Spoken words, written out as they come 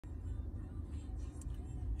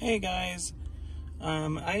Hey guys,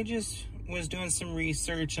 I just was doing some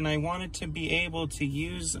research and I wanted to be able to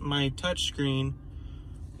use my touchscreen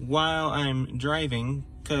while I'm driving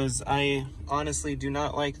because I honestly do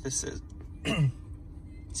not like this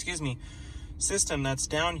system that's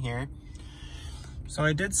down here. So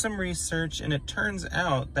I did some research and it turns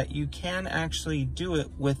out that you can actually do it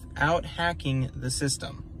without hacking the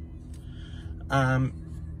system.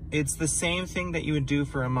 It's the same thing that you would do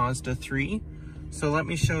for a Mazda 3. So let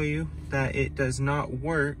me show you that it does not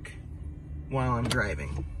work while I'm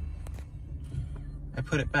driving. I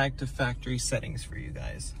put it back to factory settings for you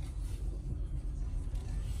guys.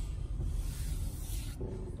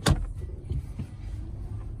 All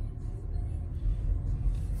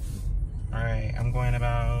right, I'm going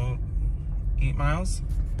about 8 miles.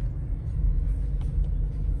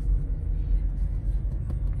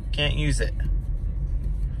 Can't use it.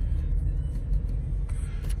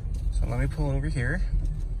 So let me pull over here.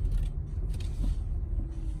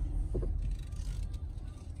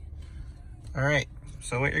 All right,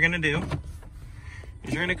 so what you're gonna do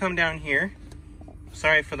is you're gonna come down here.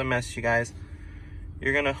 Sorry for the mess, you guys.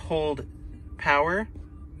 You're gonna hold power,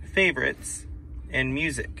 favorites, and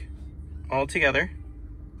music all together.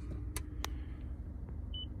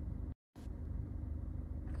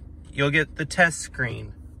 You'll get the test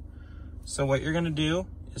screen. So what you're gonna do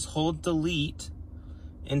is hold delete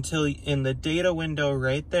until in the data window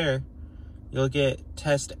right there, you'll get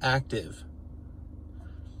test active.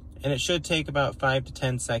 And it should take about 5 to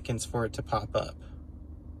 10 seconds for it to pop up.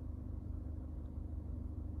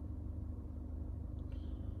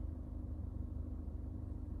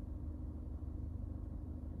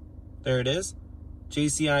 There it is.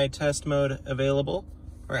 JCI test mode available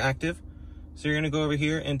or active. So you're gonna go over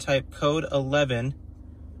here and type code 11,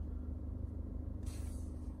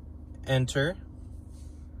 enter.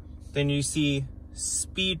 Then you see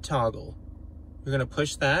speed toggle. You're gonna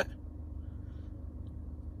push that.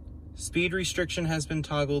 Speed restriction has been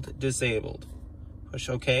toggled, disabled. Push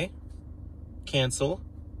OK, cancel,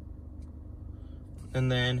 and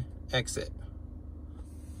then exit.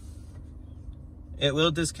 It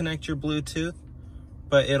will disconnect your Bluetooth,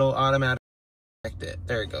 but it'll automatically connect it.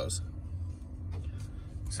 There it goes.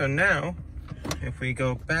 So now, if we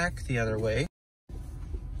go back the other way,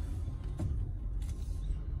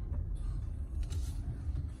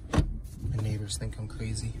 my neighbors think I'm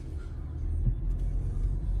crazy.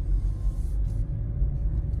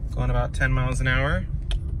 Going about 10 miles an hour.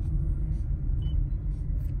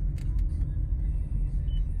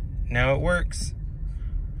 Now it works.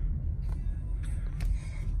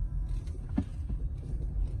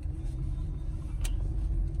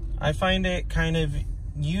 I find it kind of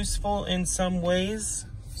useful in some ways.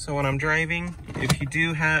 So when I'm driving, if you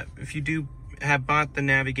do have bought the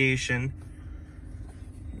navigation,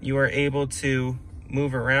 you are able to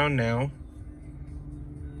move around now.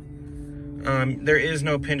 There is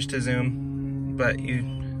no pinch to zoom, but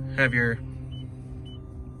you have your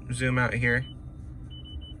zoom out here.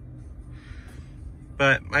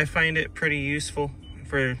 But I find it pretty useful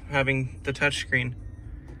for having the touchscreen.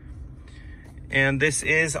 And this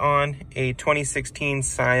is on a 2016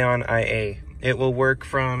 Scion IA. It will work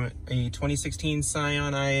from a 2016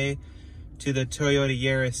 Scion IA to the Toyota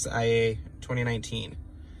Yaris IA 2019.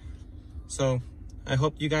 So I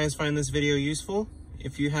hope you guys find this video useful.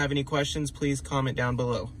 If you have any questions, please comment down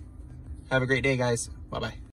below. Have a great day, guys. Bye-bye.